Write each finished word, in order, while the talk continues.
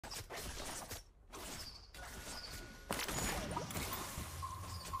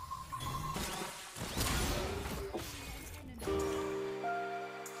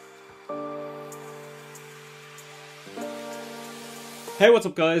Hey, what's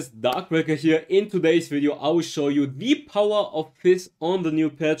up guys, Darkbreaker here. In today's video I will show you the power of Fizz on the new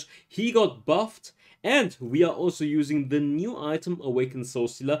patch. He got buffed and we are also using the new item Awakened Soul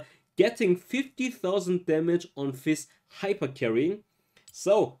Stealer, getting 50,000 damage on Fizz hyper carrying.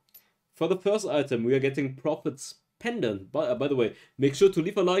 So for the first item we are getting Prophet's Pendant. By the way, make sure to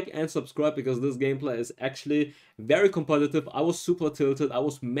leave a like and subscribe because this gameplay is actually very competitive. I was super tilted, I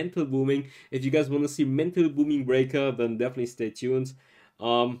was mental booming. If you guys want to see mental booming breaker, then definitely stay tuned.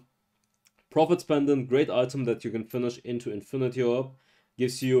 Prophet's Pendant, great item that you can finish into Infinity Orb.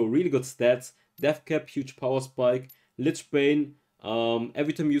 Gives you really good stats. Death Cap, huge power spike. Lich Bane,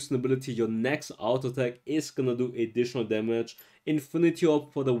 every time you use an ability, your next auto attack is gonna do additional damage. Infinity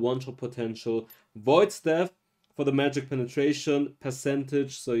Orb for the one-shot potential. Void Staff for the magic penetration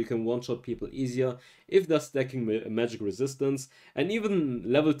percentage, so you can one-shot people easier if they're stacking magic resistance. And even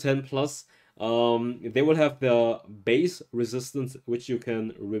level 10 plus, they will have their base resistance, which you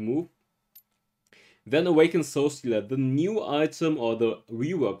can remove. Then Awakened Soul Stealer, the new item or the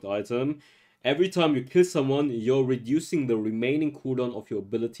reworked item. Every time you kill someone, you're reducing the remaining cooldown of your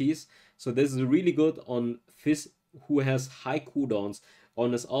abilities. So this is really good on Fizz, who has high cooldowns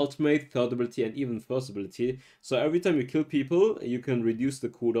on his ultimate, third ability, and even first ability. So every time you kill people, you can reduce the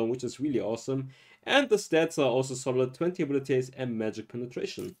cooldown, which is really awesome. And the stats are also solid, 20 abilities and magic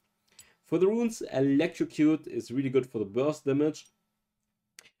penetration. For the runes, Electrocute is really good for the burst damage.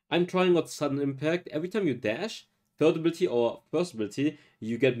 I'm trying out Sudden Impact. Every time you dash, third ability or first ability,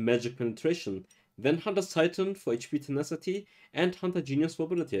 you get magic penetration. Then Hunter's Titan for HP tenacity, and Hunter Genius for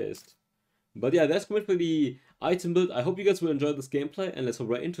ability haste. But yeah, that's good for the item build. I hope you guys will enjoy this gameplay, and let's hop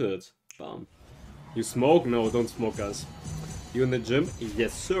right into it. Bam. You smoke? No, don't smoke, guys. You in the gym?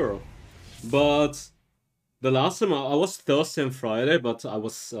 Yes, sir. But the last time I was Thursday and Friday, but I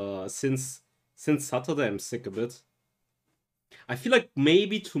was since Saturday I'm sick a bit. I feel like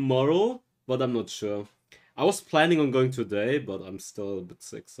maybe tomorrow, but I'm not sure. I was planning on going today, but I'm still a bit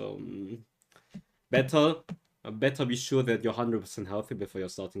sick, so better be sure that you're 100% healthy before you're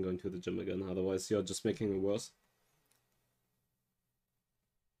starting going to the gym again. Otherwise, you're just making it worse.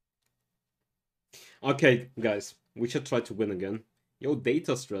 Okay, guys, we should try to win again. Yo,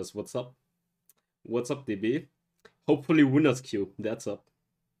 Data Stress, what's up? What's up, DB? Hopefully winner's queue, that's up.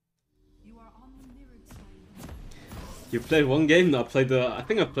 You played one game? No, I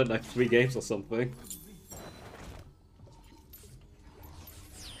think I played like 3 games or something.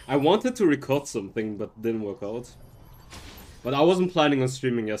 I wanted to record something, but didn't work out. But I wasn't planning on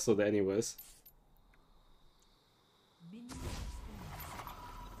streaming yesterday anyways.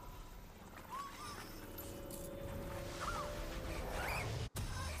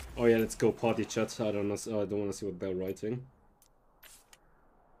 Oh yeah, let's go party chat. I don't want to see what they're writing.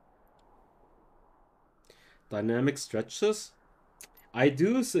 Dynamic stretches? I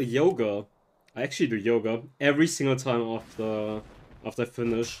do yoga. I actually do yoga every single time after I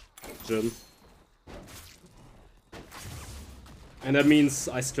finish gym. And that means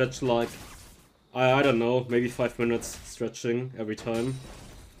I stretch like, I don't know, maybe 5 minutes stretching every time.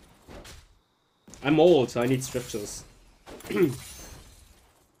 I'm old, I need stretches.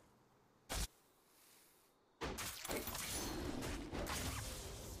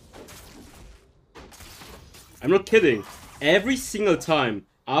 I'm not kidding. Every single time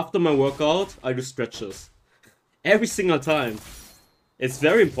after my workout, I do stretches. Every single time. It's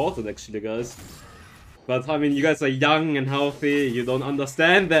very important actually, guys. But I mean, you guys are young and healthy. You don't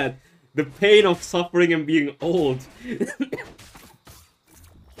understand that. The pain of suffering and being old.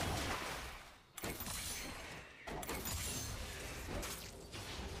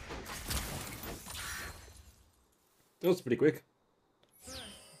 That was pretty quick.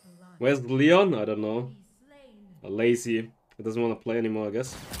 Where's Leon? I don't know. Lazy. He doesn't want to play anymore, I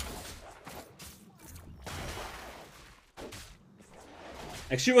guess.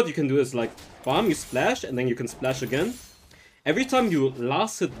 Actually, what you can do is like, bam, you splash, and then you can splash again. Every time you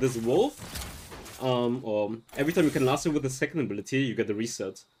last hit this wolf, or every time you can last hit with the second ability, you get a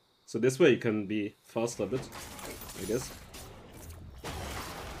reset. So this way you can be faster a bit, I guess.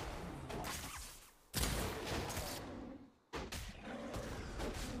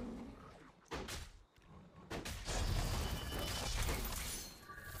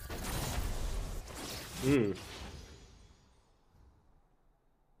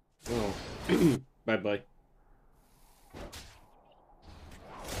 Oh. Bye-bye.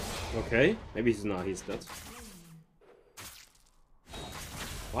 Okay, maybe he's not, he's dead.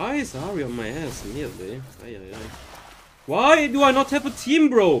 Why is Ari on my ass immediately? Ay, ay, ay. Why do I not have a team,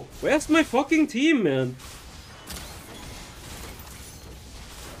 bro? Where's my fucking team, man?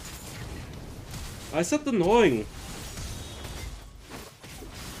 I said annoying.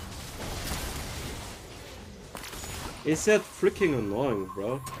 He said freaking annoying,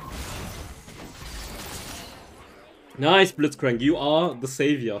 bro. Nice, Blitzcrank. You are the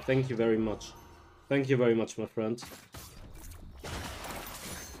savior. Thank you very much. Thank you very much, my friend.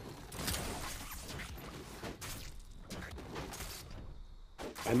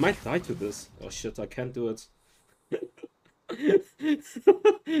 I might die to this. Oh shit, I can't do it.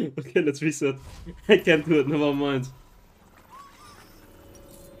 Okay, let's reset. I can't do it, never mind.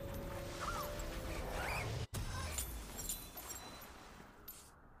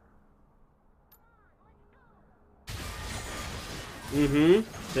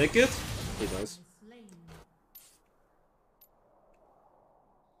 Take it. He dies.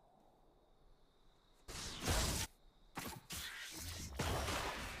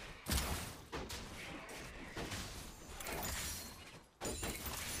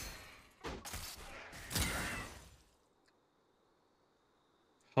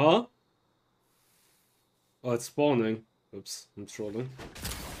 Huh? Oh, it's spawning. Oops, I'm trolling.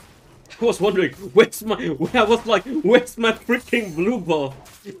 I was wondering, where's my... I was like, where's my freaking blue ball?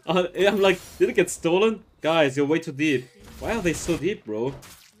 I'm like, did it get stolen? Guys, you're way too deep. Why are they so deep, bro?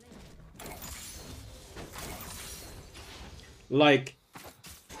 Like...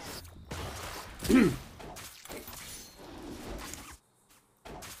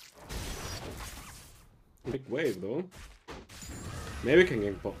 Big wave, though. Maybe we can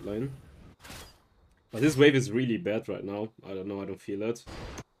gank bot lane. But this wave is really bad right now. I don't know, I don't feel it.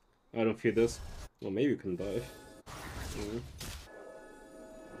 I don't feel this. Or maybe you can dive.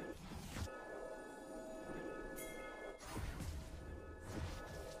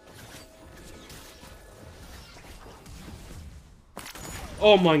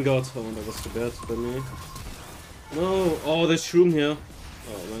 Oh my god. Oh, that was too bad for me. No. Oh, there's Shroom here.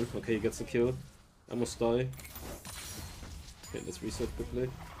 Oh man. Okay, he gets the kill. I must die. Okay, let's reset quickly.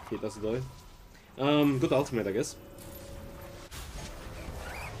 He does die. Good ultimate, I guess.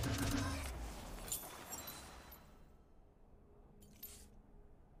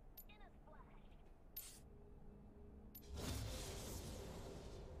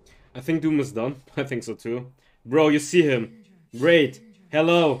 I think Doom is done. I think so too. Bro, you see him. Great.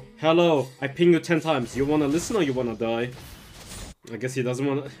 Hello. Hello. I ping you 10 times. You wanna listen or you wanna die? I guess he doesn't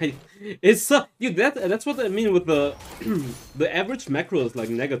wanna... It's dude, that's what I mean with the... the average macro is like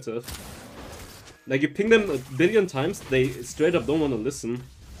negative. Like you ping them a billion times, they straight up don't wanna listen.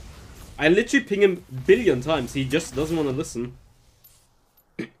 I literally ping him a billion times, he just doesn't wanna listen.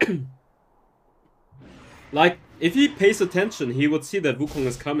 Like, if he pays attention, he would see that Wukong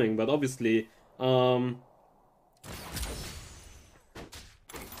is coming, but obviously, it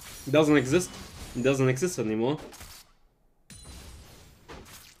doesn't exist. It doesn't exist anymore.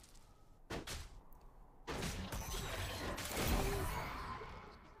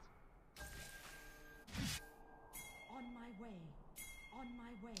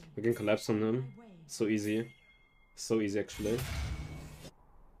 We can collapse on him. So easy. So easy, actually.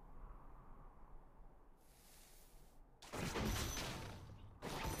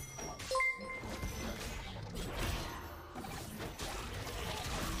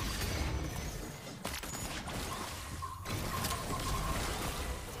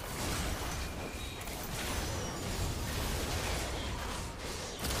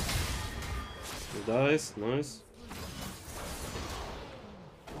 He dies, nice.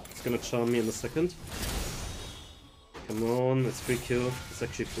 It's gonna charm me in a second. Come on, it's free kill. It's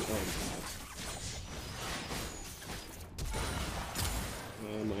actually free.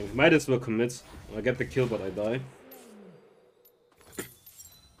 Oh my, might as well commit. I get the kill, but I die.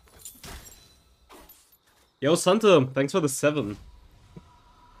 Yo, Santa, thanks for the 7.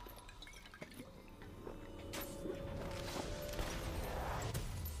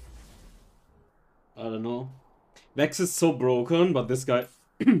 I don't know. Vex is so broken, but this guy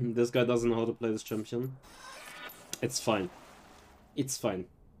this guy doesn't know how to play this champion. It's fine. It's fine.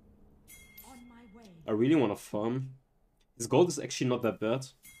 I really want to farm. His gold is actually not that bad,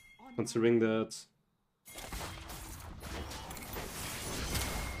 considering that...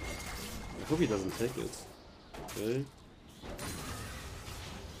 I hope he doesn't take it. Okay.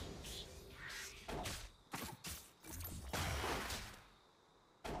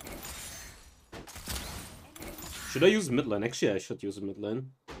 Should I use mid lane? Actually, I should use mid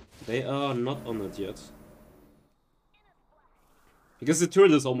lane. They are not on it yet. Because the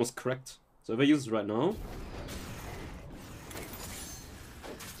turret is almost cracked. So if I use it right now...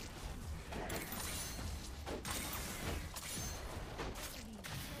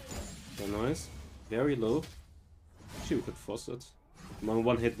 Very nice. Very low. Actually, we could force it. Come on,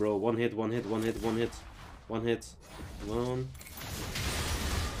 one hit, bro. One hit, one hit, one hit, one hit. One hit. Come on.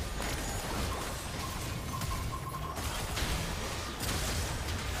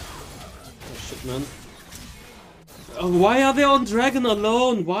 Oh shit, man. Why are they on Dragon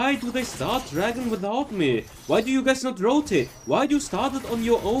alone? Why do they start Dragon without me? Why do you guys not rotate? Why do you start it on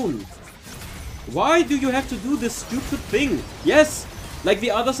your own? Why do you have to do this stupid thing? Yes! Like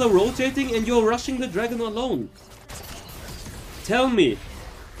the others are rotating and you're rushing the Dragon alone. Tell me.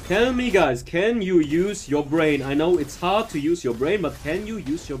 Tell me, guys, can you use your brain? I know it's hard to use your brain, but can you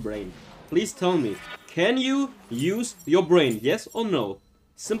use your brain? Please tell me. Can you use your brain? Yes or no?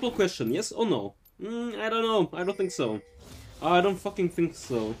 Simple question. Yes or no? I don't know. I don't think so. I don't fucking think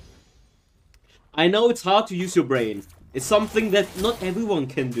so. I know it's hard to use your brain. It's something that not everyone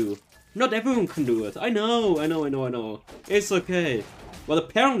can do. Not everyone can do it. I know. It's okay. But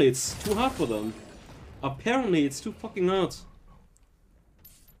apparently it's too hard for them. Apparently it's too fucking hard.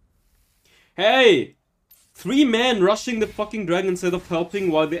 Hey! 3 men rushing the fucking dragon instead of helping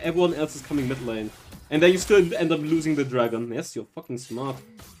while everyone else is coming mid lane. And then you still end up losing the dragon. Yes, you're fucking smart.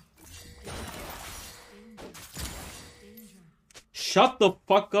 Shut the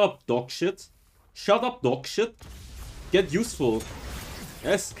fuck up, dog shit. Shut up, dog shit. Get useful.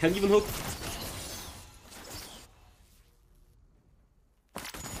 Yes, can't even hook.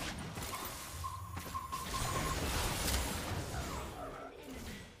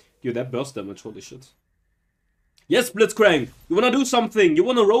 Dude, that burst damage, holy shit. Yes, Blitzcrank! You wanna do something! You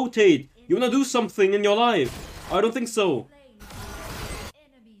wanna rotate! You wanna do something in your life! I don't think so.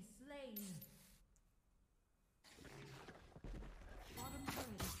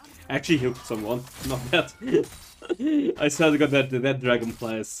 Actually hooked someone. Not bad. I swear to God, that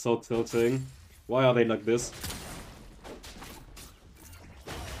dragonfly is so tilting. Why are they like this?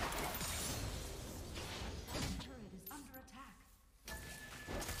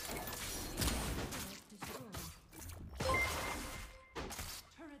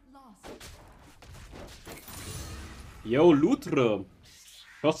 Yo, Lutre!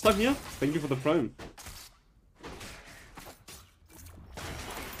 First time here? Thank you for the prime.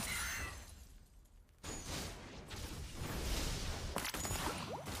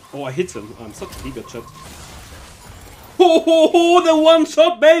 Oh, I hit him. I'm such a giga chat. Ho ho ho! The one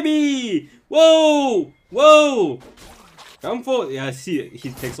shot, baby! Whoa! Whoa! Come for... Yeah, I see. He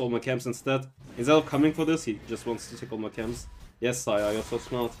takes all my camps instead. Instead of coming for this, he just wants to take all my camps. Yes, Saya, you're so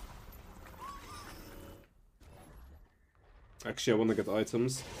smart. Actually, I want to get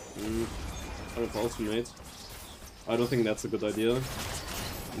items. I have ultimate. I don't think that's a good idea.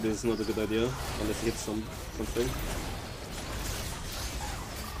 This is not a good idea, unless he hits something.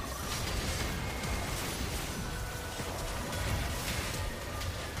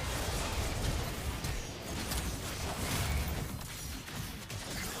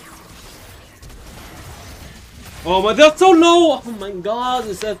 Oh my, they're so low! Oh my god,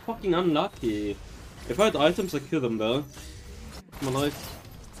 is that fucking unlucky. If I had items, I'd kill them there. My life.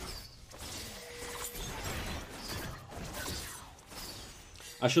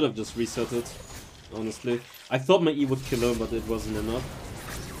 I should have just reset it, honestly. I thought my E would kill her, but it wasn't enough.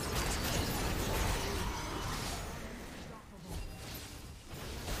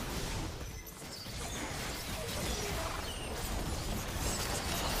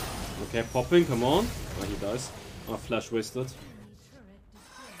 Okay, popping, come on. Oh, he dies. Oh, flash wasted.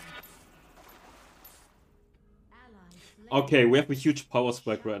 Okay, we have a huge power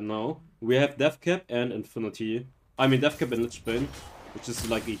spike right now. We have Death Cap and Infinity. I mean Death Cap and Lich Bane, which is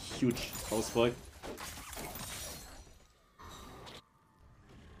like a huge power spike.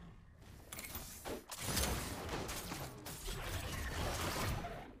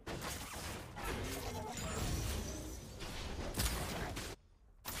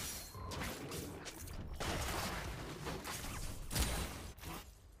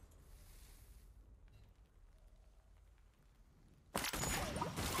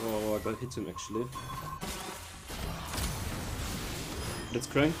 Oh, I got hit him actually.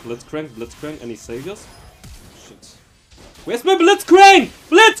 Blitzcrank, any saviors? Shit. Where's my Blitzcrank?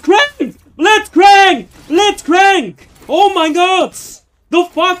 Blitzcrank! Oh my god! The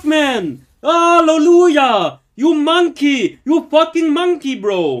fuck, man! Hallelujah! You monkey! You fucking monkey,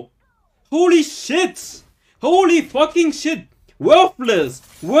 bro! Holy shit! Holy fucking shit! Worthless!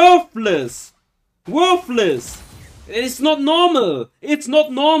 It's not normal! It's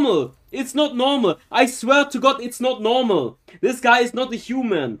not normal! I swear to God, it's not normal! This guy is not a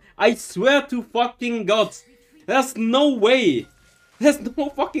human! I swear to fucking God! There's no way! There's no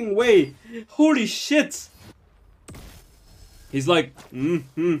fucking way! Holy shit! He's like,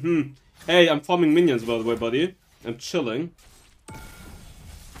 Hey, I'm farming minions, by the way, buddy. I'm chilling.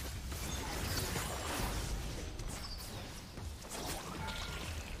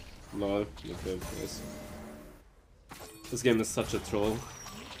 Lol. Okay, nice. This game is such a troll.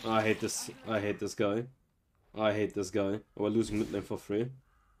 I hate this. I hate this guy. I hate this guy. We're losing mid lane for free.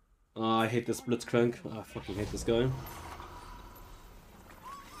 I hate this blitzcrank. I fucking hate this guy.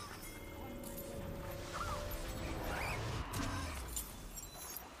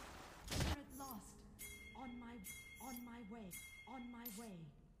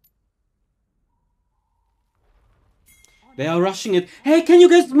 They are rushing it. Hey, can you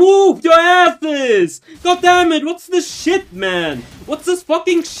guys move your asses? God damn it, what's this shit, man? What's this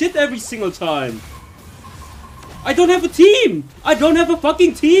fucking shit every single time? I don't have a team! I don't have a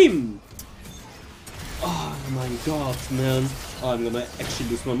fucking team! Oh my god, man. Oh, I'm gonna actually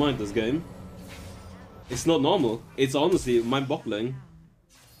lose my mind this game. It's not normal. It's honestly mind-boggling.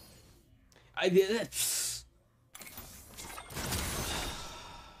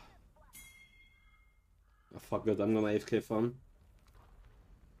 Oh, fuck it, I'm gonna AFK farm.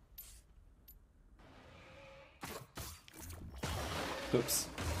 Oops.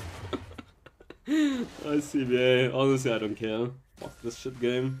 I see, yeah. Honestly, I don't care. Fuck this shit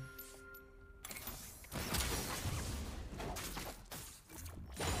game.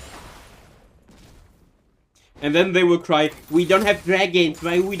 And then they will cry, we don't have dragons,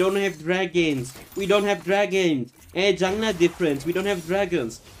 right? We don't have dragons. We don't have dragons. Hey, jungler difference, we don't have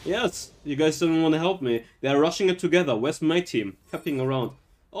dragons. Yes, you guys don't want to help me. They are rushing it together. Where's my team? Capping around.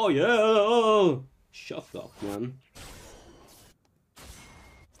 Oh yeah, oh. Shut up, man.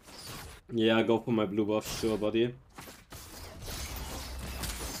 Yeah, go for my blue buff, sure, buddy.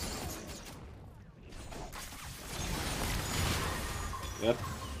 Yep.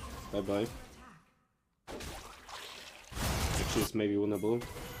 Bye-bye. Actually, it's maybe winnable.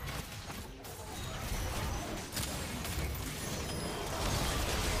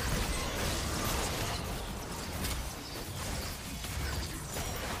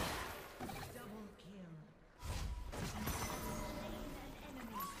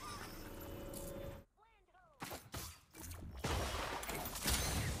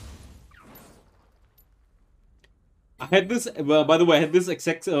 I had this, well, by the way, I had this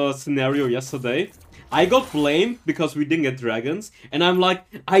exact scenario yesterday. I got blamed because we didn't get dragons, and I'm like,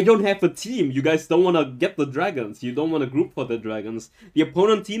 I don't have a team. You guys don't want to get the dragons. You don't want to group for the dragons. The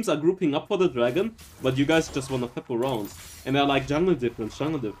opponent teams are grouping up for the dragon, but you guys just want to pep around. And they're like, jungle difference,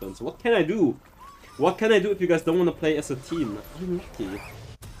 jungle difference. What can I do? What can I do if you guys don't want to play as a team? Unlucky.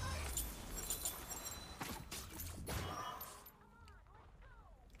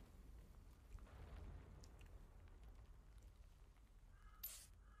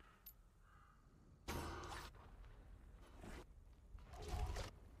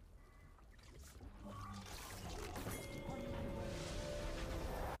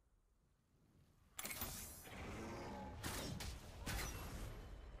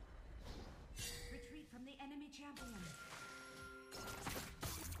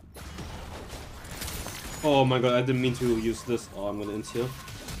 Oh my god, I didn't mean to use this. Oh, I'm gonna int here.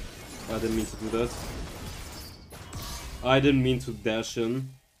 I didn't mean to do that. I didn't mean to dash in.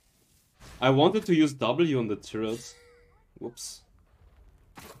 I wanted to use W on the turret. Whoops.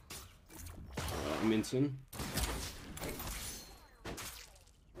 I'm inting.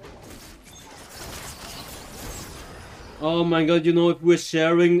 Oh my god, you know, if we're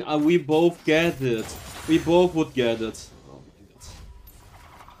sharing, we both get it. We both would get it. Oh my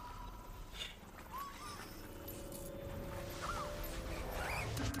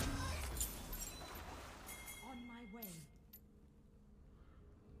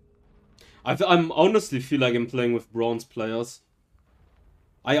god. I'm honestly feel like I'm playing with bronze players.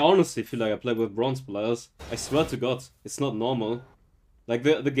 I honestly feel like I play with bronze players. I swear to god, it's not normal. Like,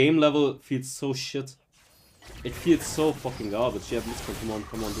 the game level feels so shit. It feels so fucking garbage. Yeah, Blitzcrank,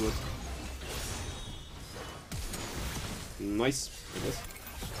 come on, do it. Nice, I guess.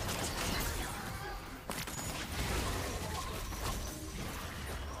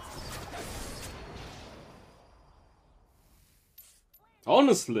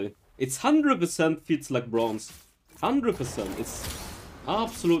 Honestly, it's 100% feels like bronze. 100%. It's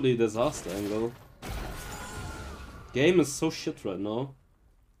absolutely a disaster angle. Game is so shit right now.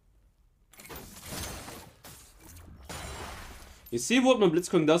 You see what my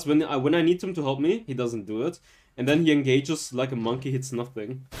Blitzcrank does when I need him to help me? He doesn't do it. And then he engages like a monkey, hits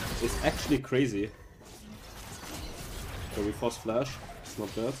nothing. It's actually crazy. So we force flash. It's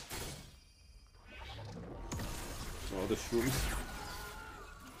not bad. Oh, the shrooms.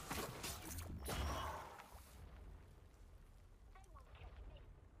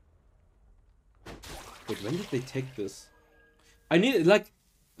 Wait, when did they take this? I need, like...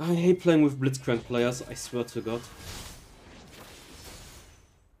 I hate playing with Blitzcrank players, I swear to God.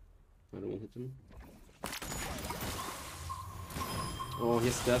 I don't want to hit him. Oh,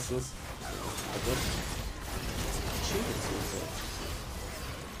 here's Stasis.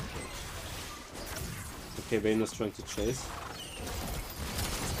 Okay, Vayne is trying to chase.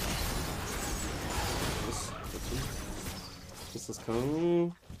 This is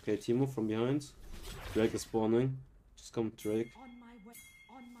coming. Okay, Timo from behind. Drake is spawning. Just come, Drake.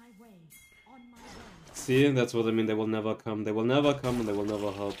 See, that's what I mean. They will never come. They will never come and they will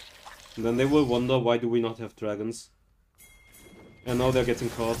never help. And then they will wonder, why do we not have dragons? And now they're getting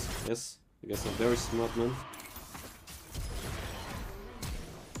caught. Yes, you guys are very smart, man.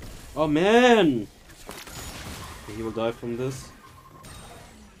 Oh, man! Okay, he will die from this.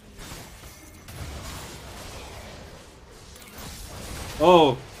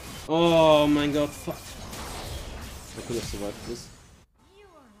 Oh! Oh my god, fuck. I could have survived this.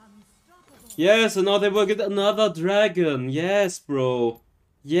 Yes, and now they will get another dragon. Yes, bro.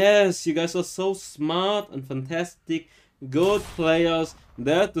 Yes, you guys are so smart and fantastic. Good players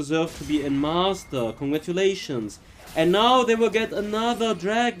that deserve to be in Master. Congratulations. And now they will get another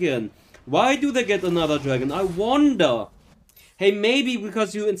dragon. Why do they get another dragon? I wonder. Hey, maybe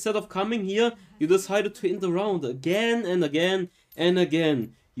because you, instead of coming here, you decided to end the round again and again and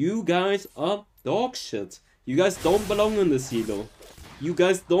again. You guys are dog shit. You guys don't belong in this elo. You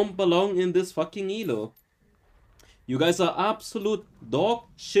guys don't belong in this fucking elo. You guys are absolute dog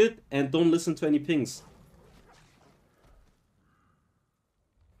shit and don't listen to any pings.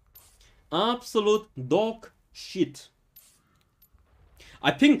 Absolute dog shit.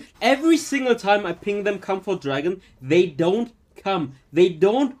 I ping every single time I ping them come for dragon, they don't come. They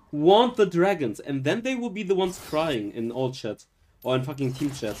don't want the dragons, and then they will be the ones crying in all chat or in fucking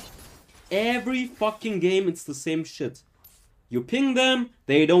team chat. Every fucking game it's the same shit. You ping them,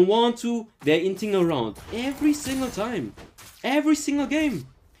 they don't want to, they're inting around. Every single time. Every single game.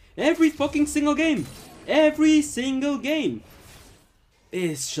 Every fucking single game. Every single game.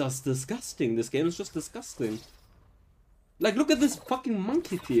 It's just disgusting. This game is just disgusting. Like, look at this fucking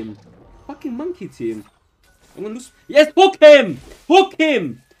monkey team. Fucking monkey team. I'm gonna lose. Yes, hook him! Hook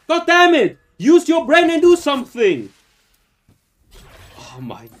him! God damn it! Use your brain and do something! Oh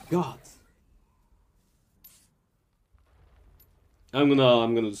my god. I'm gonna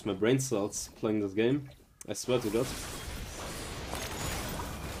lose my brain cells playing this game. I swear to God.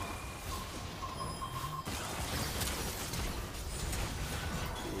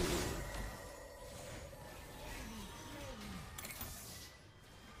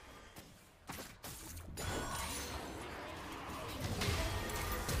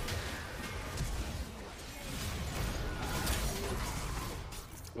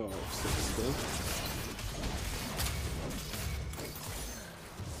 Oh, still.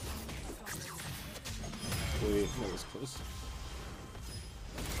 Wait, that was close.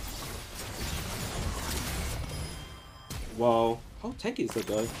 Wow, how tanky is that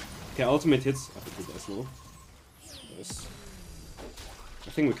guy? Okay, ultimate hits. I think you guys know. Nice. I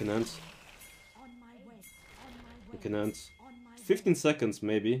think we can end. We can end. 15 seconds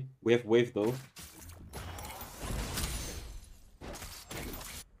maybe. We have wave though.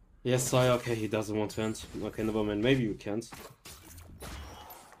 Yes, sire. Okay, he doesn't want to end. Okay, never mind. Maybe you can't.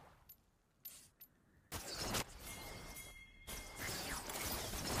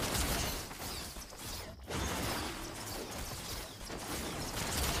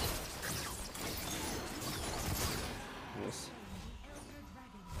 Yes.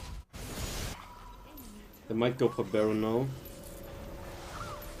 They might go for Baron now.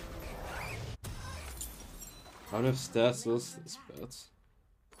 I don't have stasis. It's bad.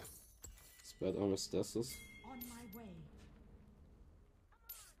 Bad armor stasis.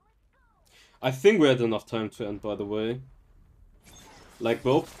 I think we had enough time to end, by the way. Like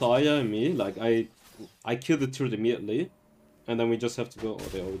both Thaya and me, like I killed the turret immediately, and then we just have to go. Oh,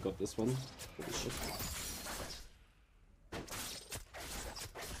 they already got this one. Holy shit.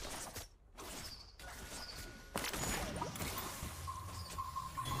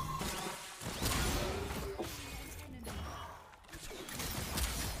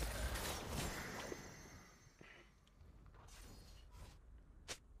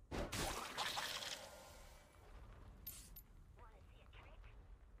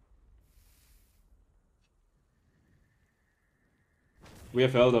 We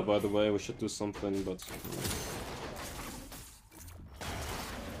have Elder, by the way, we should do something, but...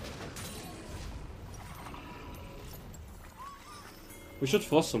 we should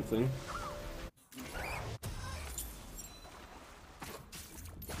force something.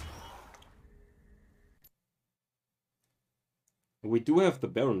 We do have the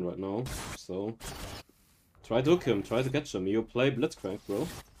Baron right now, so try to hook him, try to catch him. You play Blitzcrank, bro.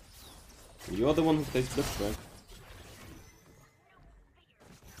 You're the one who plays Blitzcrank.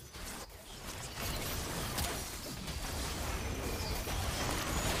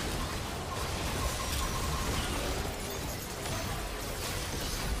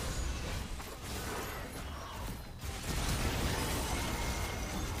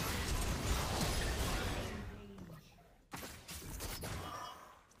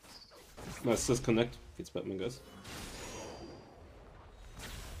 Nice, disconnect. Feeds Batman, guys.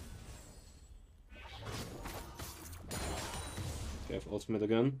 Okay, I have ultimate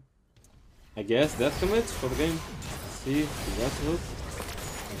again. I guess death commit for the game. See, that's hook.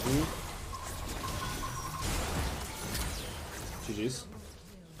 GG's.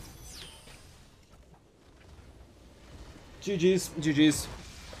 GG's, GG's.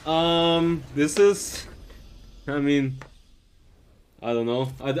 This is... I mean... I don't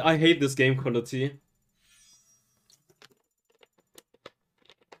know. I hate this game quality.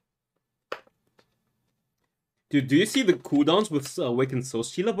 Dude, do you see the cooldowns with Awakened Soul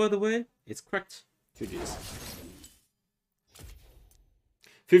Stealer, by the way? It's cracked. GG's.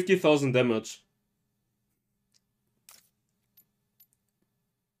 50,000 damage.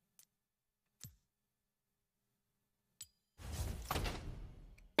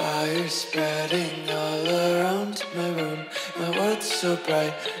 Fire spreading all around my room. My world's so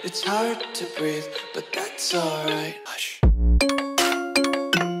bright, it's hard to breathe, but that's alright. Hush.